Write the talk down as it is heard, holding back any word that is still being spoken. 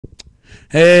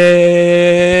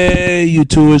Hey, you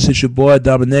tourists, it's your boy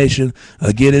Domination.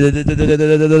 Again, again.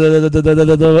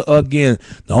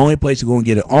 The only place you're gonna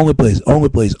get it. Only place, only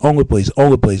place, only place,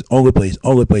 only place, only place,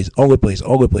 only place, only place,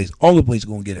 only place, only place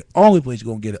you're gonna get it. Only place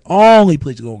you're gonna get it. Only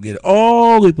place you're gonna get it.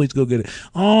 Only place you're gonna get it.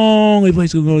 Only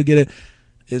place you're gonna get it.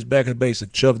 It's back in the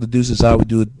basic. Chuck the Deuce is how we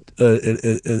do it.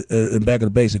 Back in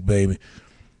the basic, baby.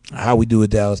 How we do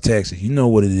it, Dallas, Texas. You know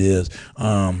what it is.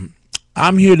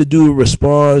 I'm here to do a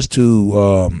response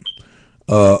to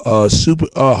Super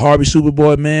Harvey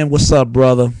Superboy, man. What's up,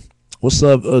 brother? What's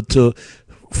up to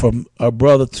from a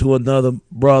brother to another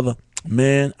brother,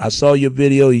 man? I saw your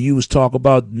video. You was talking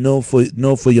about know for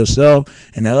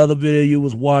yourself, and that other video you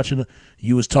was watching,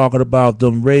 you was talking about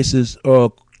them racist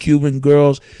Cuban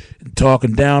girls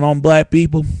talking down on black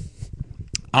people.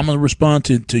 I'm gonna respond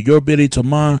to your video, to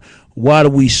mine. Why are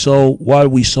we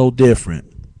so different?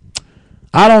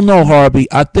 I don't know, Harvey.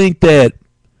 I think that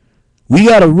we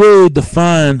got to really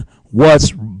define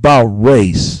what's about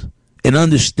race and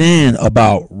understand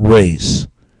about race.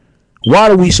 Why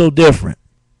are we so different?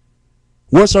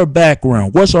 What's our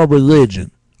background? What's our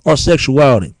religion? Our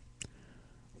sexuality?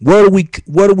 Where do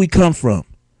we come from?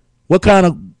 What kind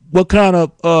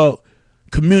of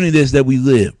communities that we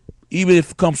live? Even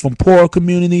if it comes from poor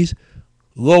communities,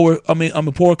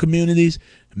 poor communities,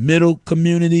 middle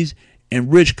communities, and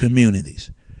rich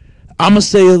communities. I'm going to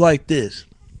say it like this.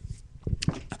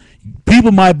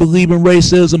 People might believe in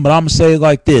racism, but I'm going to say it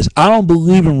like this. I don't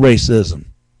believe in racism.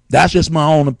 That's just my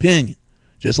own opinion.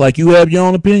 Just like you have your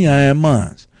own opinion, I have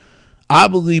mine. I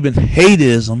believe in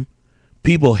hateism.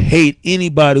 People hate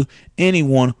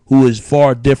anyone who is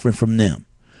far different from them.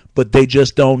 But they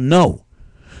just don't know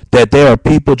that there are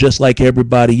people just like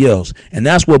everybody else. And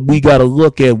that's what we got to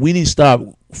look at. We need to stop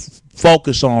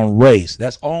focus on race.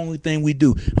 That's the only thing we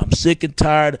do. I'm sick and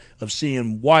tired of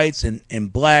seeing whites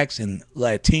and blacks and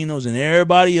Latinos and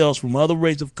everybody else from other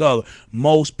races of color,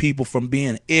 most people from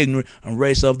being ignorant and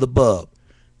race of the bub,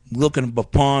 looking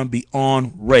upon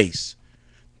beyond race.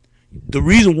 The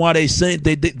reason why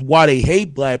why they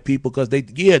hate black people, because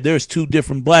there's two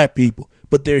different black people,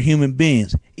 but they're human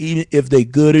beings. Even if they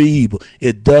good or evil,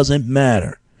 it doesn't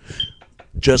matter.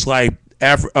 Just like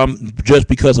just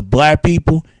because of black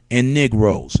people and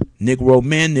Negroes, Negro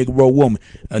men, Negro woman,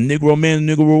 a Negro man, and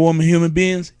Negro woman, human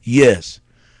beings, yes.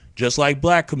 Just like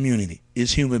black community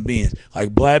is human beings,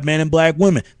 like black men and black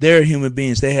women, they're human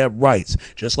beings. They have rights.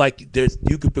 Just like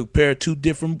you could compare two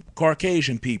different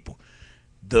Caucasian people,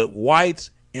 the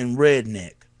whites and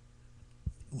redneck.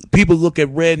 People look at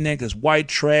redneck as white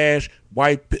trash,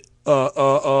 white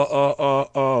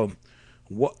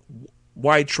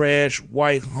trash,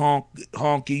 white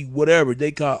honky, whatever.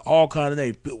 They got all kind of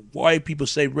names. White people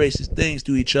say racist things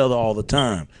to each other all the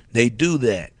time. They do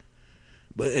that.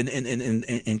 But and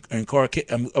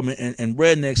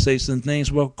rednecks say some things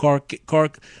about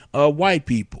white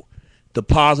people, the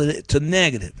positive to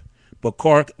negative. But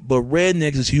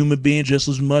rednecks is human beings just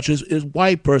as much as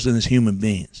white person is human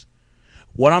beings.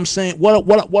 What I'm saying,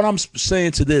 what I'm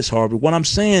saying to this, Harvey, what I'm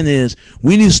saying is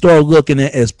we need to start looking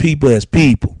at as people as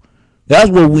people. That's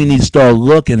what we need to start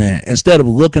looking at instead of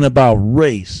looking about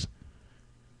race.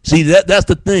 See, that's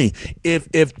the thing.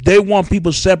 If they want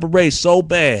people to separate so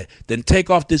bad, then take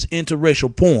off this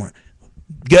interracial porn.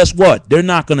 Guess what? They're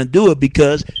not going to do it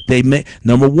because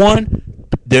number one,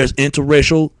 there's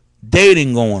interracial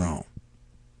dating going on.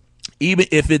 Even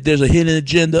if there's a hidden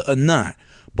agenda or not.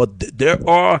 But there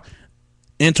are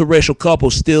interracial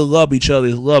couples still love each other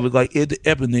as lovers, like the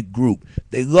ethnic group.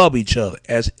 They love each other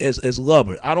as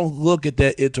lovers. I don't look at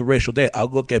that interracial date. I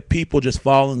look at people just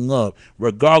falling in love,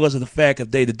 regardless of the fact if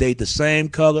they date the same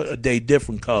color or they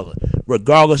different color,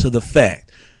 regardless of the fact.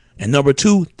 And number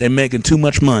two, they're making too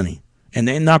much money, and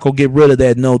they're not gonna get rid of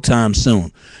that no time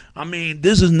soon. I mean,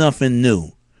 this is nothing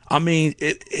new. I mean,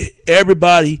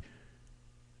 everybody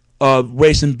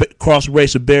cross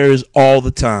racial barriers all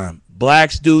the time.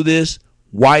 Blacks do this.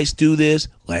 Whites do this,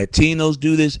 Latinos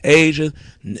do this, Asian,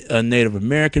 Native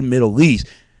American, Middle East.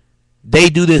 They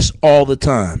do this all the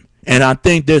time. And I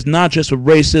think there's not just a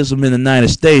racism in the United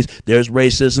States, there's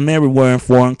racism everywhere in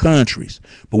foreign countries.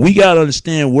 But we got to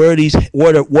understand where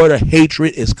the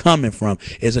hatred is coming from.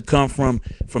 Is it come from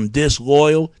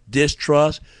disloyal,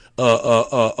 distrust,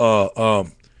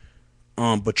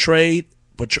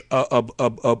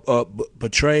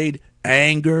 betrayed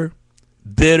anger,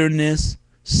 bitterness,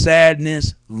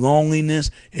 sadness,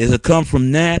 loneliness? Is it come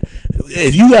from that?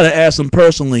 If you got to ask them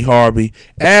personally, Harvey,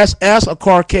 ask a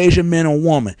Caucasian man or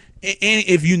woman. And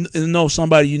if you know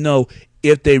somebody you know,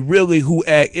 if they really who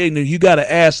act ignorant, you got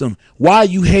to ask them, why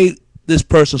you hate this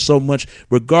person so much,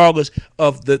 regardless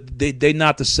of they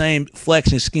not the same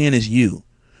flesh and skin as you?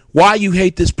 Why you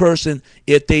hate this person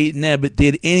if they never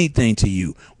did anything to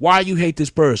you? Why you hate this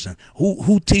person?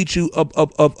 Who teach you of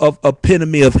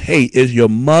epitome of hate? Is your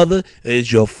mother?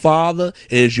 Is your father?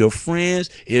 Is your friends?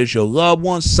 Is your loved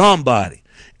ones? Somebody.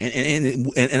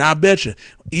 And I bet you,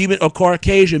 even a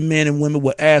Caucasian men and women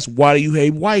will ask, why do you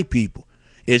hate white people?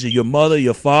 Is it your mother,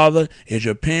 your father, is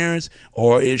your parents,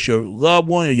 or is your loved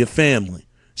one or your family?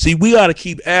 See, we got to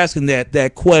keep asking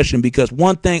that question, because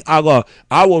one thing I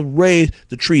was raised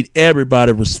to treat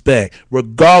everybody with respect,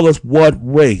 regardless what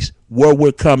race, where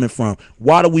we're coming from.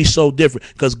 Why are we so different?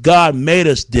 Because God made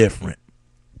us different.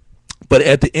 But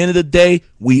at the end of the day,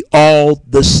 we all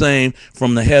the same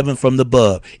from the heaven, from the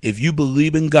above. If you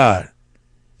believe in God,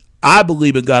 I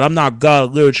believe in God. I'm not God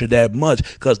of literature that much,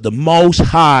 because the Most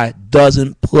High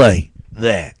doesn't play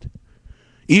that.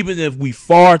 Even if we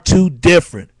far too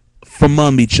different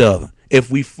from each other, if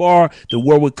we far to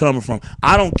where we're coming from,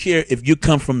 I don't care if you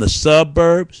come from the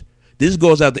suburbs. This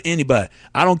goes out to anybody.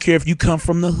 I don't care if you come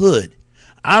from the hood.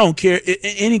 I don't care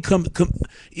any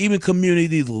even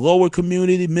community, lower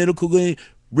community, middle community,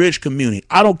 rich community.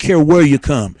 I don't care where you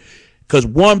come, because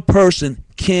one person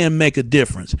can make a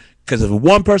difference. Because if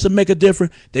one person make a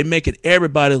difference, they make it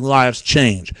everybody's lives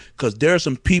change. Because there are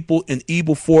some people in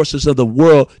evil forces of the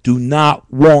world do not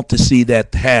want to see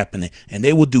that happening, and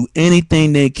they will do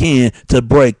anything they can to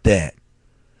break that.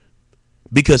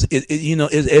 Because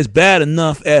it's bad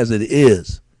enough as it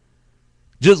is.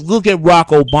 Just look at Barack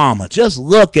Obama. Just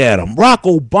look at him. Barack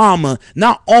Obama,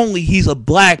 not only he's a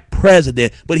black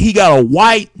president, but he got a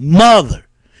white mother.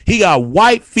 He got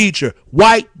white feature,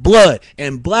 white blood,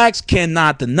 and blacks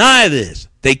cannot deny this.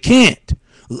 They can't.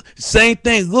 Same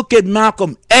thing. Look at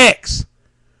Malcolm X.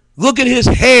 Look at his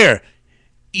hair.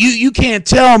 You can't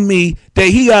tell me that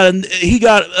he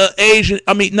got Asian.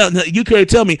 I mean, no, you can't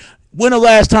tell me when the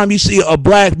last time you see a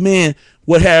black man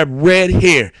would have red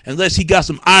hair, unless he got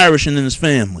some Irish in his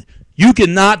family. You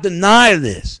cannot deny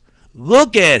this.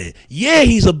 Look at it. Yeah,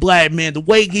 he's a black man. The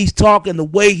way he's talking, the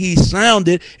way he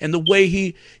sounded, and the way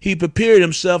he prepared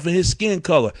himself and his skin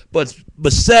color. But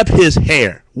except his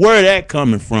hair, where that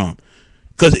coming from?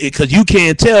 Because you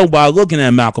can't tell by looking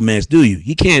at Malcolm X, do you?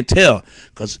 You can't tell.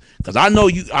 Because I know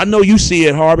you see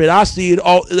it, Harvey. I see it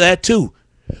all that too.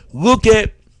 Look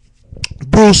at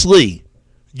Bruce Lee.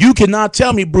 You cannot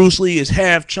tell me Bruce Lee is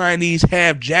half Chinese,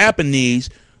 half Japanese.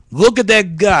 Look at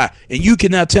that guy, and you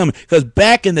cannot tell me, because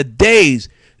back in the days,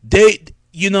 a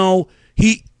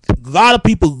lot of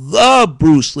people love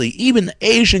Bruce Lee, even the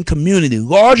Asian community,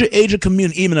 larger Asian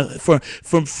community, even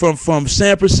from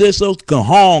San Francisco to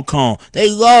Hong Kong, they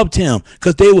loved him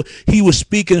because he was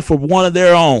speaking for one of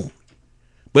their own.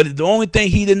 But the only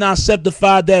thing he did not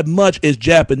septify that much is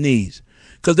Japanese,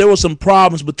 because there were some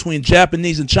problems between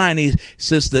Japanese and Chinese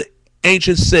since the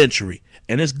ancient century.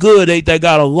 And it's good they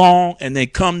got along and they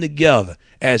come together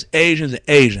as Asians and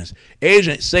Asians.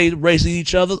 Asians say racist to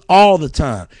each other all the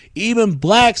time. Even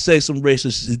blacks say some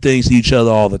racist things to each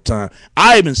other all the time.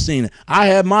 I even seen it. I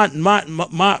have my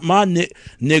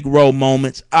Negro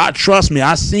moments. Trust me,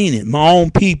 I seen it. My own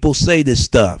people say this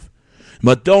stuff.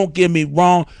 But don't get me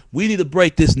wrong. We need to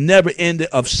break this never-ending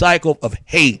cycle of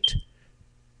hate.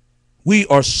 We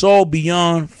are so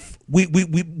beyond. We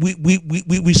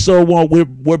so want.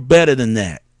 We're better than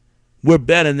that. We're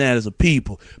better than that as a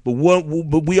people. But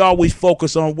we always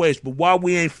focus on race. But why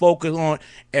we ain't focused on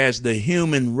as the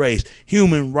human race,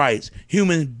 human rights,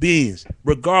 human beings,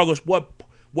 regardless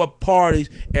what parties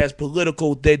as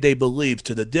political they believe.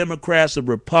 To the Democrats, the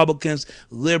Republicans,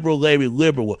 liberal,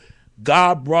 liberal.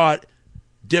 God brought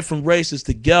different races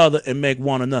together and make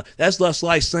one another. That's just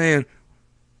like saying,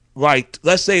 like,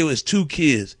 let's say it was two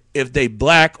kids. If they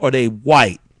black or they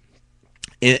white,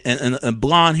 and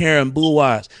blonde hair and blue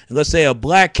eyes, and let's say a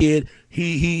black kid,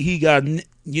 he got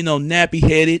nappy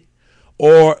headed,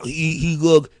 or he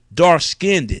looked dark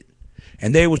skinned,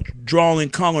 and they was drawing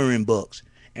coloring books.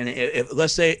 And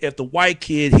let's say if the white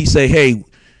kid, he say, hey,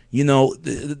 the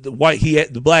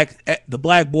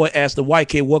black boy asked the white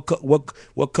kid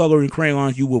what coloring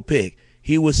crayons you will pick.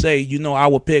 He would say, I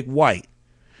will pick white.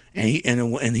 And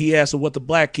he asked what the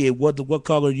black kid, what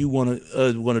color you want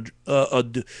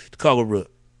to color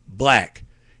black.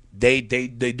 They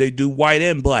do white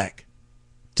and black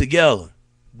together,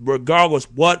 regardless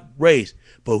what race.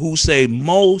 But who say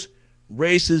most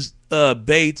racist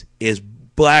baits is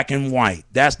black and white.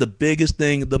 That's the biggest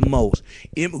thing the most.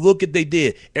 Look at they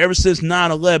did. Ever since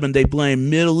 9/11, they blame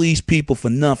Middle East people for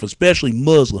nothing, especially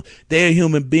Muslims. They're a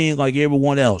human being like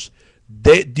everyone else.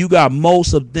 You got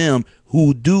most of them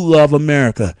who do love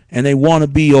America and they want to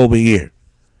be over here.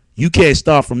 You can't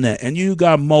start from that. And you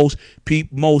got most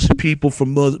people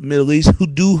from Middle East who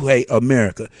do hate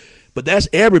America. But that's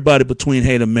everybody between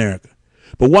hate America.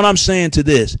 But what I'm saying to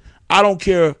this, I don't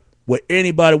care where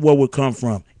we come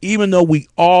from. Even though we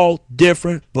all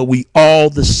different, but we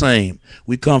all the same.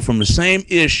 We come from the same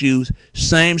issues,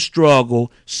 same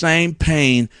struggle, same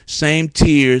pain, same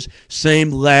tears, same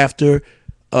laughter,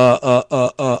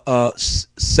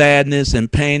 sadness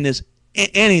and painness,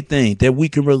 anything that we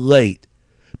can relate.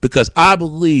 Because I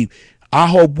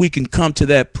hope we can come to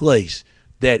that place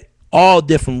that all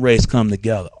different race come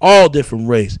together. All different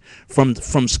race from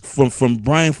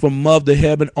brain from mother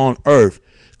heaven on earth.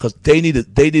 Because they need to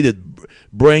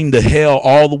bring the hell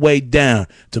all the way down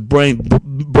to bring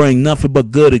nothing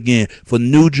but good again, for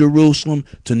New Jerusalem,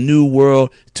 to new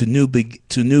world, to new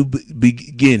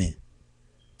beginning.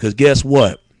 Because guess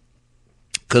what?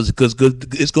 Because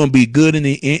it's going to be good in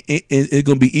the end. It's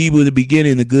going to be evil in the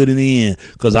beginning and good in the end.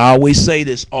 Because I always say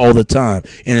this all the time,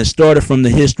 and it started from the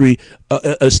history.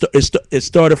 It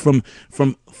started from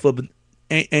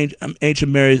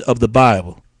ancient marriage of the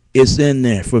Bible. It's in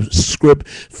there from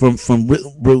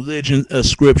religion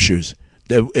scriptures,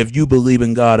 that if you believe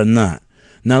in God or not.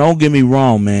 Now, don't get me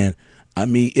wrong, man. I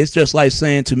mean, it's just like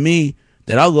saying to me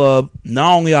that I love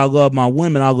my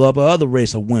women, I love other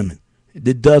race of women.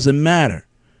 It doesn't matter.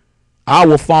 I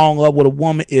will fall in love with a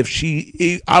woman I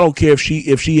don't care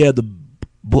if she had the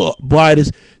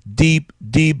brightest, deep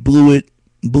blue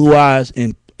eyes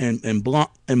and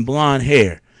blonde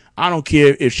hair. I don't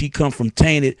care if she come from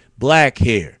tainted black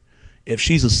hair. If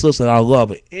she's a sister, I love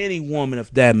her. Any woman,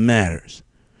 if that matters.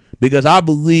 Because I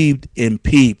believed in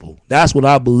people. That's what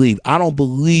I believe. I don't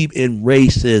believe in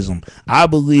racism. I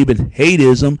believe in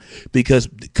hateism because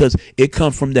it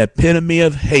comes from that epitome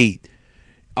of hate.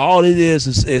 All it is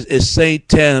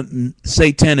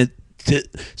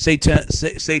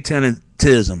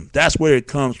satanicism. That's where it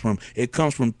comes from. It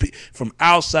comes from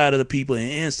outside of the people and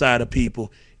inside of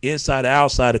people, inside and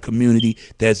outside the community,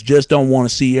 that just don't want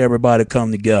to see everybody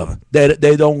come together.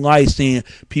 They don't like seeing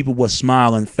people with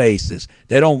smiling faces.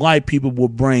 They don't like people who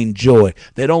bring joy.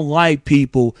 They don't like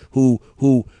people who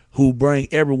bring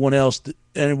everyone else to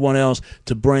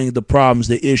bring the problems,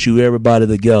 the issue, everybody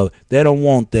together. They don't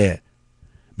want that.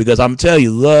 Because I'm telling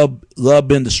you, love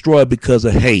been destroyed because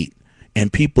of hate.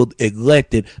 And people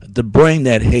elected to bring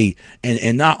that hate.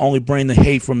 And not only bring the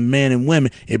hate from men and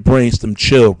women, it brings them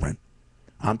children.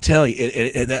 I'm telling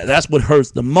you, that's what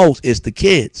hurts the most. It's the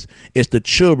kids. It's the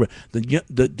children.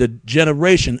 The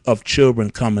generation of children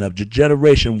coming up. The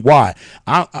generation Y.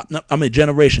 I'm a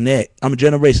generation X. I'm a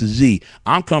generation Z.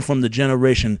 I'm come from the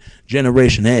generation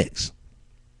X.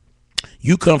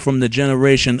 You come from the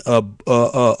generation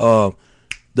of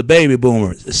the baby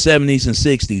boomers, the 70s and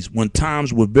 60s, when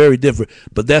times were very different.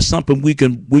 But that's something we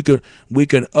can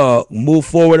move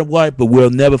forward in life, but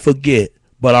we'll never forget.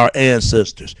 But our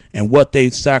ancestors and what they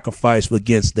sacrificed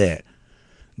against that.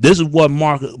 This is what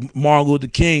Martin Luther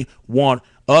King want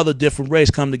other different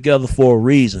races come together for a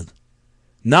reason.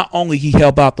 Not only he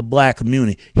helped out the black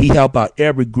community, he helped out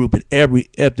every group and every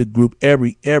ethnic group,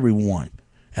 everyone.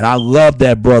 And I love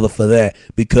that brother for that,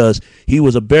 because he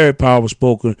was a very powerful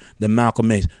spoken than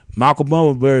Malcolm X. Malcolm X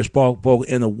was very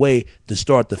spoken in a way to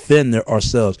start defending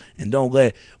ourselves, and don't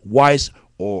let whites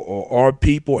or our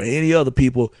people or any other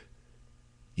people,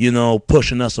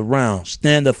 pushing us around.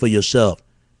 Stand up for yourself.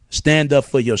 Stand up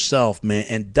for yourself, man,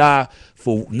 and die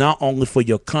for not only for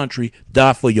your country,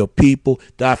 die for your people,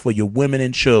 die for your women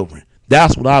and children.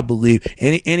 That's what I believe.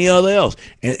 Any other else,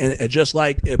 and just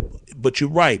like, but you're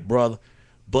right, brother.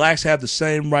 Blacks have the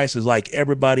same rights as like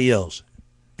everybody else,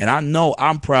 and I know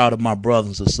I'm proud of my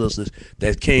brothers and sisters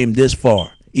that came this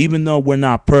far. Even though we're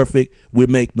not perfect, we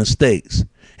make mistakes,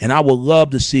 and I would love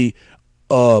to see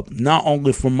not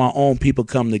only from my own people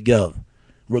come together,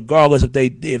 regardless if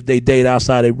they date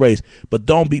outside their race, but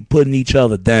don't be putting each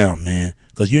other down, man,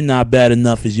 because you're not bad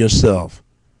enough as yourself.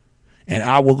 And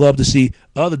I would love to see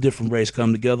other different races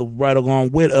come together right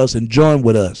along with us and join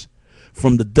with us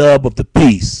from the dub of the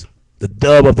peace. The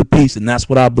dub of the peace, and that's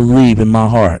what I believe in my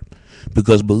heart.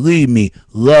 Because believe me,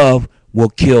 love will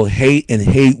kill hate, and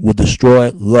hate will destroy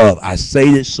love. I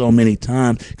say this so many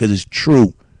times because it's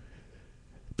true.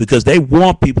 Because they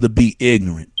want people to be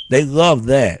ignorant. They love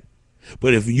that.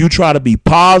 But if you try to be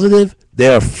positive,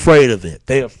 they're afraid of it.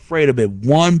 They're afraid of it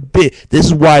one bit. This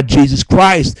is why Jesus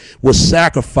Christ was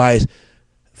sacrificed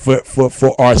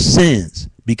for our sins,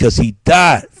 because he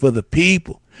died for the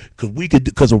people.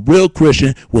 Because a real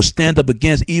Christian will stand up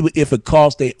against, even if it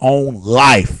costs their own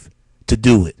life to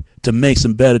do it, to make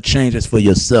some better changes for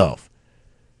yourself.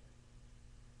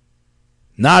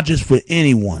 Not just for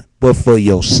anyone, but for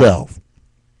yourself.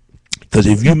 Because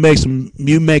if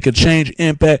you make a change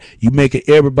impact, you make it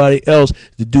everybody else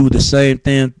to do the same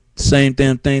damn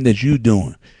thing that you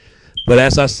doing. But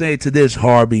as I say to this,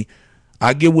 Harvey,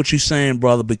 I get what you're saying,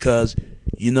 brother, because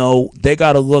they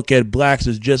got to look at blacks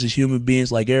as just as human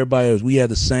beings like everybody else. We have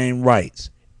the same rights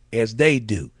as they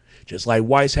do. Just like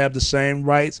whites have the same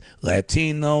rights,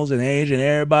 Latinos and Asian and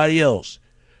everybody else.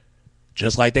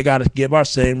 Just like they got to give our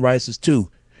same rights as too.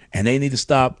 And they need to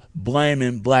stop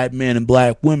blaming black men and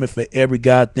black women for every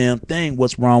goddamn thing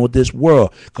what's wrong with this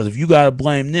world. Because if you got to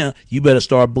blame them, you better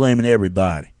start blaming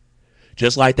everybody.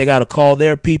 Just like they got to call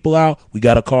their people out, we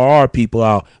got to call our people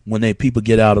out when they people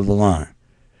get out of the line.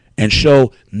 And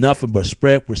show nothing but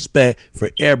respect for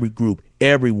every group,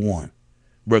 everyone.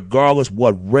 Regardless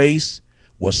what race,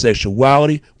 what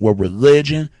sexuality, what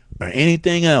religion, or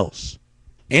anything else.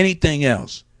 Anything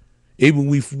else. Even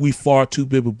we far too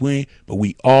big a between, but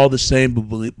we all the same,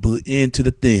 but into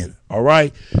the thin. All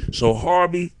right? So,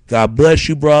 Harvey, God bless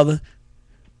you, brother.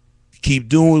 Keep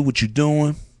doing what you're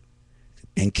doing.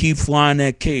 And keep flying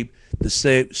that cape to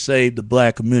save the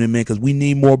black community, man, because we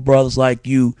need more brothers like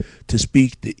you to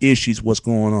speak the issues, what's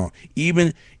going on.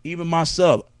 Even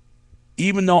myself,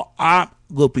 even though I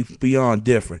look beyond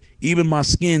different, even my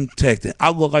skin texture, I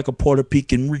look like a Puerto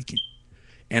Rican,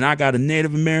 and I got a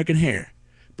Native American hair.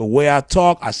 But the way I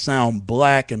talk, I sound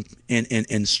black and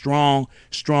strong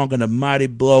in the mighty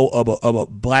blow of a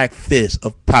black fist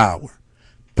of power.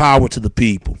 Power to the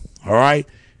people, all right?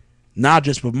 Not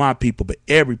just for my people, but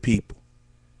every people.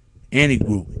 Any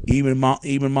group, even my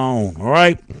own, all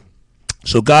right?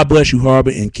 So God bless you,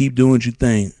 Harvey, and keep doing your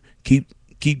thing.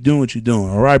 Keep doing what you're doing,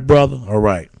 all right, brother? All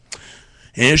right.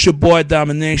 And it's your boy,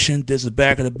 Domination. This is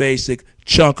Back of the Basic.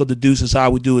 Chunk of the Deuces,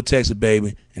 how we do it, Texas,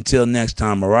 baby. Until next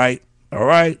time, all right? All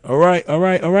right, all right, all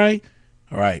right, all right?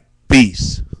 All right,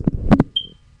 peace.